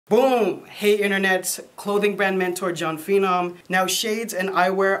Boom! Hey internet's clothing brand mentor Jon Phenom. Now shades and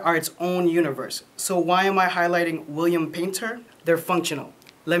eyewear are its own universe. So why am I highlighting William Painter? They're functional.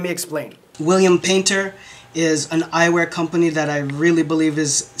 Let me explain. William Painter is an eyewear company that I really believe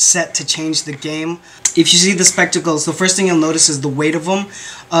is set to change the game. If you see the spectacles, the first thing you'll notice is the weight of them.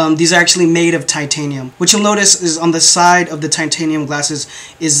 These are actually made of titanium. What you'll notice is on the side of the titanium glasses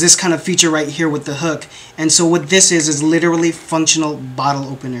is this kind of feature right here with the hook. And so what this is literally functional bottle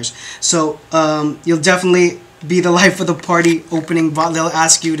openers. So you'll definitely be the life of the party opening. They'll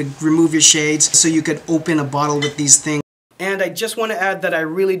ask you to remove your shades so you could open a bottle with these things. And I just want to add that I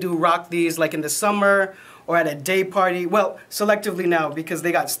really do rock these like in the summer or at a day party. Well, selectively now because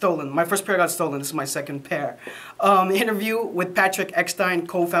they got stolen. My first pair got stolen. This is my second pair. Interview with Patrick Eckstein,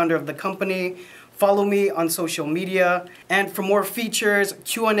 co-founder of the company. Follow me on social media. And for more features,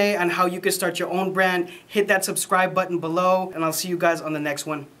 Q&A on how you can start your own brand, hit that subscribe button below. And I'll see you guys on the next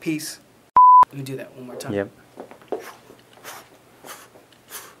one. Peace. Let me do that one more time. Yep.